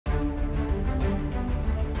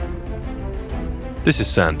This is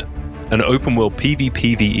SAND, an open-world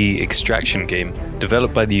PVPVE extraction game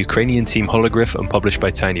developed by the Ukrainian team Holograph and published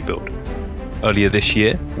by tinyBuild. Earlier this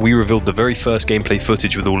year, we revealed the very first gameplay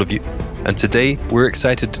footage with all of you, and today we're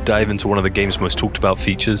excited to dive into one of the game's most talked about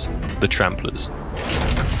features, the Tramplers.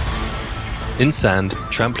 In SAND,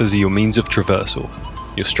 Tramplers are your means of traversal,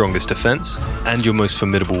 your strongest defense, and your most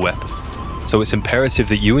formidable weapon. So it's imperative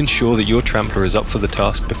that you ensure that your Trampler is up for the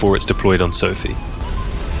task before it's deployed on Sophie.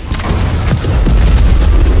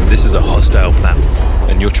 This is a hostile planet,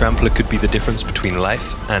 and your Trampler could be the difference between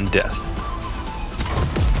life and death.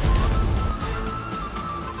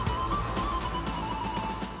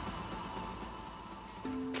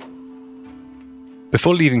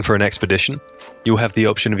 Before leaving for an expedition, you'll have the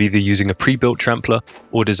option of either using a pre-built Trampler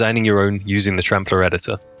or designing your own using the Trampler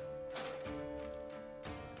editor.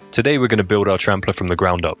 Today we're going to build our Trampler from the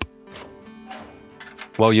ground up.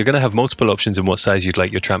 While you're going to have multiple options in what size you'd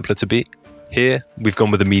like your Trampler to be, here we've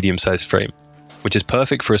gone with a medium-sized frame, which is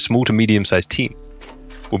perfect for a small to medium-sized team.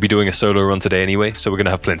 We'll be doing a solo run today anyway, so we're going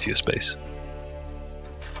to have plenty of space.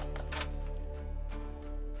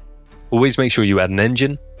 Always make sure you add an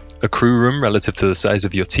engine, a crew room relative to the size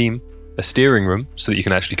of your team, a steering room so that you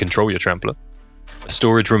can actually control your Trampler, a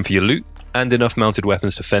storage room for your loot, and enough mounted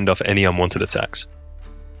weapons to fend off any unwanted attacks.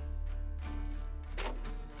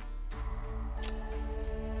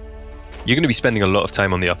 You're going to be spending a lot of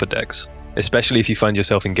time on the upper decks, especially if you find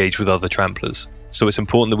yourself engaged with other Tramplers, so it's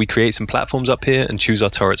important that we create some platforms up here and choose our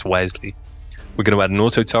turrets wisely. We're going to add an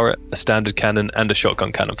auto turret, a standard cannon, and a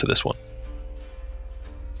shotgun cannon for this one.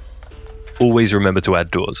 Always remember to add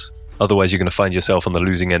doors, otherwise you're going to find yourself on the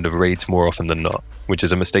losing end of raids more often than not, which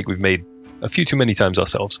is a mistake we've made a few too many times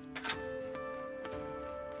ourselves.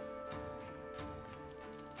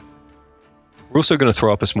 We're also going to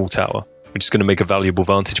throw up a small tower, which is going to make a valuable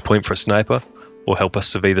vantage point for a sniper, or help us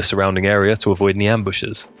survey the surrounding area to avoid any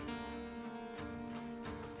ambushes.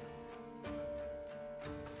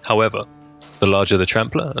 However, the larger the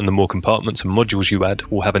Trampler and the more compartments and modules you add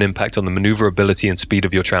will have an impact on the maneuverability and speed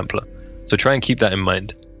of your Trampler, so try and keep that in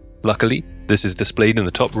mind. Luckily, this is displayed in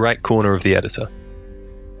the top right corner of the editor.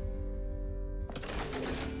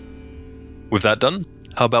 With that done,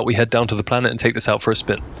 how about we head down to the planet and take this out for a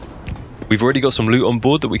spin? We've already got some loot on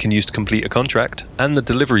board that we can use to complete a contract, and the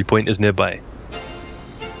delivery point is nearby.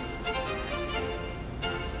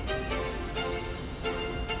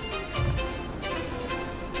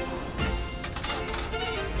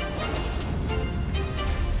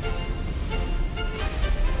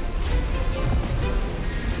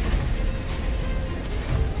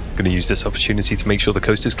 Going to use this opportunity to make sure the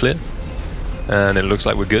coast is clear, and it looks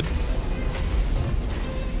like we're good.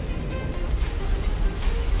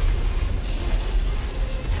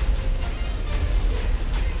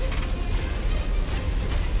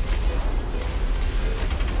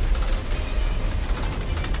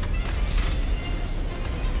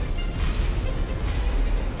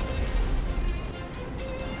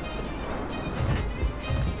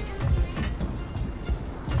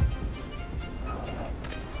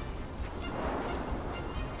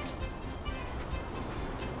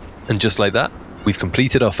 And just like that, we've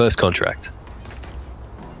completed our first contract.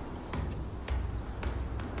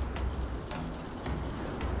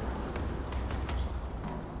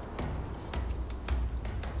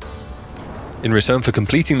 In return for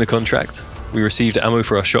completing the contract, we received ammo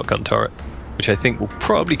for our shotgun turret, which I think will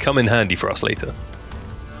probably come in handy for us later.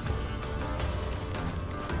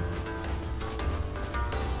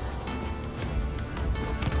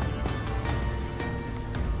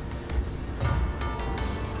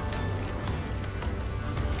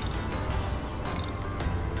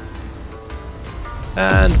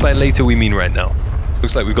 And by later we mean right now.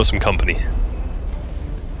 Looks like we've got some company.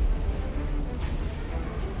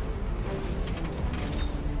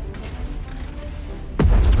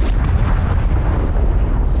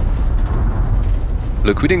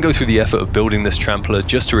 Look, we didn't go through the effort of building this Trampler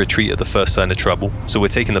just to retreat at the first sign of trouble, so we're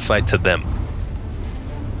taking the fight to them.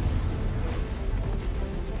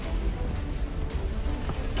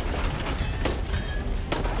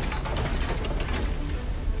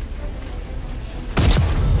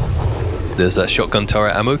 There's that shotgun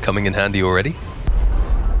turret ammo coming in handy already.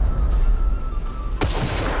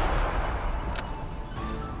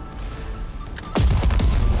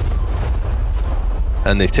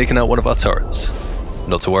 And they've taken out one of our turrets.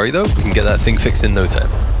 Not to worry though, we can get that thing fixed in no time.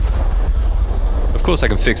 Of course I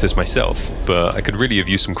can fix this myself, but I could really have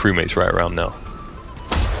used some crewmates right around now.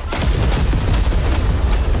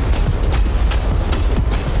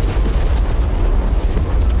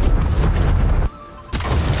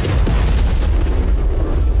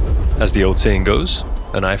 As the old saying goes,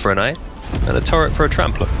 an eye for an eye, and a turret for a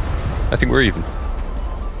Trampler. I think we're even.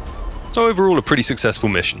 So overall, a pretty successful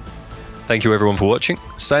mission. Thank you everyone for watching.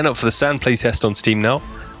 Sign up for the SAND playtest on Steam now,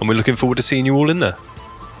 and we're looking forward to seeing you all in there.